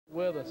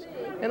with us.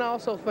 And I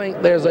also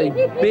think there's a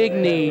big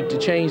need to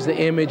change the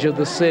image of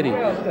the city.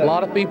 A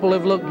lot of people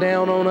have looked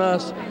down on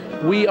us.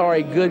 We are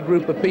a good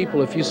group of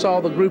people. If you saw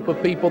the group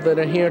of people that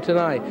are here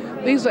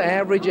tonight, these are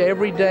average,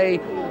 everyday,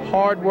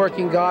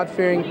 hard-working,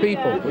 God-fearing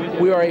people.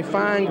 We are a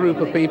fine group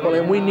of people,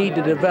 and we need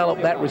to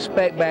develop that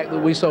respect back that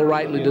we so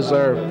rightly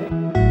deserve.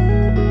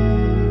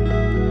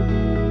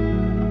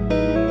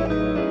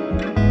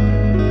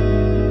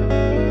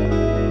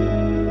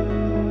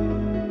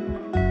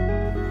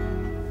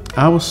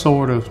 I was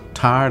sort of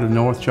tired of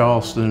North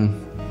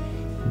Charleston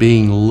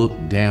being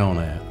looked down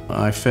at.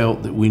 I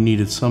felt that we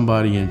needed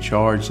somebody in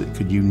charge that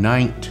could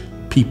unite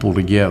people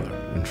together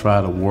and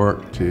try to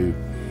work to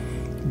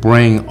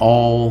bring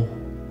all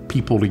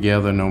people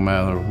together, no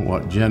matter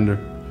what gender,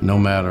 no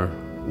matter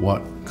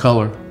what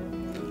color,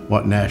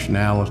 what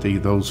nationality.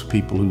 Those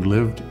people who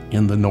lived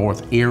in the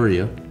North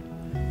area,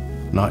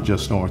 not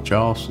just North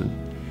Charleston,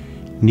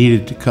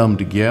 needed to come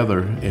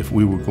together if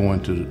we were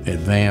going to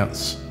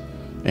advance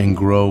and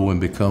grow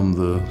and become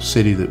the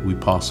city that we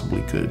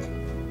possibly could.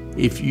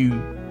 If you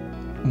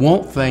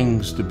want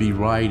things to be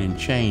right and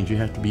change, you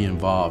have to be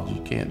involved.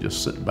 You can't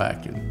just sit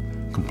back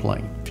and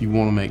complain. If you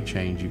want to make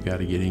change, you've got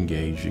to get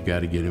engaged, you've got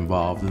to get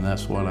involved, and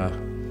that's what I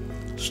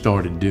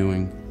started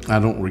doing. I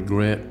don't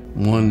regret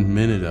 1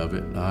 minute of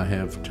it. I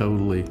have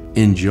totally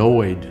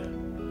enjoyed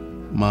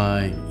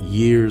my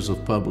years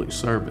of public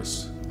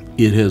service.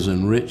 It has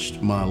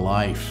enriched my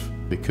life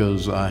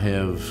because I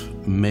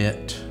have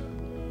met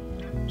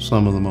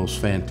some of the most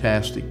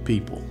fantastic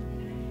people.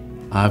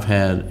 I've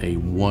had a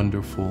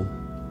wonderful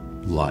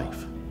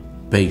life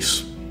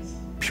based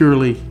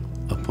purely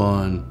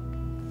upon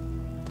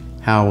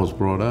how I was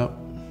brought up,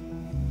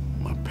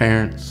 my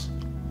parents,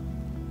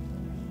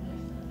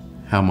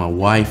 how my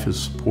wife has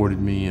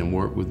supported me and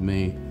worked with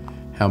me,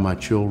 how my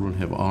children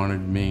have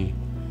honored me,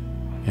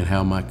 and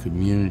how my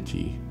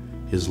community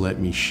has let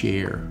me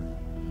share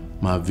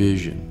my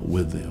vision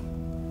with them.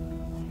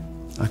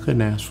 I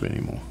couldn't ask for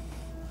any more.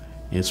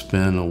 It's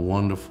been a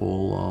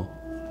wonderful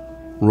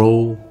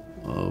role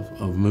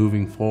of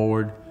moving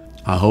forward.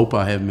 I hope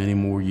I have many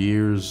more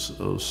years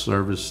of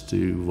service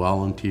to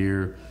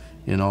volunteer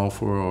and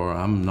offer, or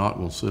I'm not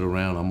going to sit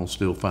around. I'm going to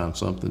still find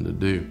something to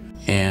do.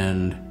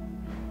 And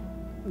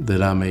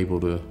that I'm able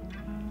to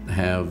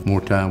have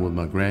more time with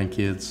my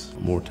grandkids,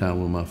 more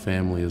time with my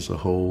family as a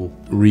whole,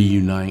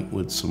 reunite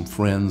with some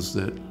friends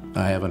that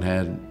I haven't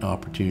had an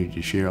opportunity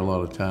to share a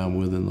lot of time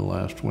with in the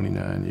last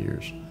 29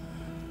 years.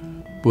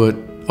 But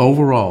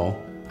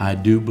overall, I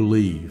do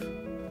believe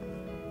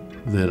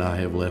that I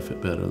have left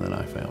it better than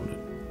I found it.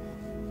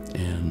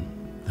 And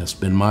that's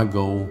been my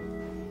goal.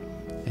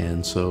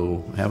 And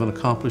so I haven't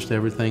accomplished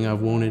everything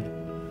I've wanted,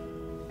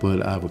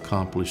 but I've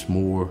accomplished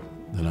more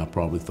than I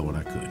probably thought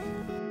I could.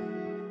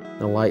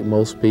 And like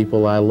most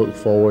people, I look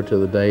forward to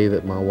the day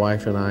that my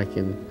wife and I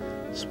can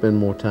spend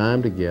more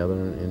time together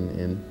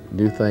and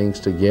do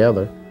things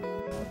together.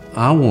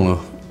 I want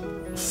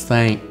to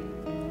thank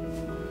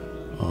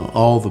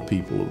all the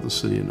people of the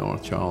city of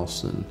North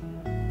Charleston,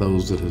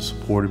 those that have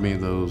supported me,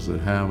 those that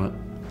haven't,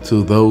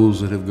 to those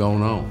that have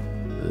gone on,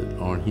 that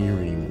aren't here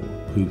anymore,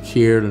 who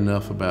cared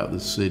enough about the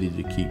city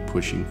to keep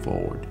pushing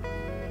forward,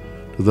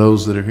 to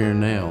those that are here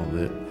now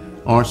that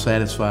aren't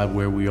satisfied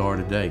where we are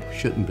today,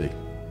 shouldn't be.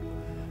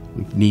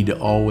 We need to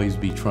always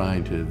be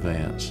trying to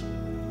advance.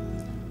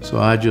 So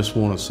I just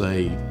want to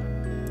say,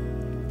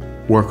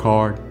 work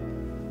hard,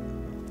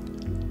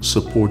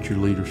 support your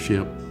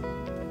leadership,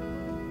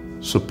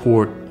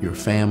 support your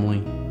family,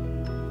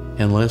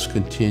 and let's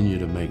continue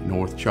to make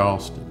North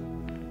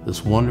Charleston,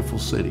 this wonderful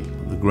city,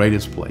 the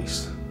greatest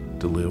place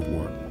to live,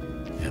 work,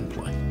 and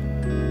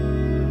play.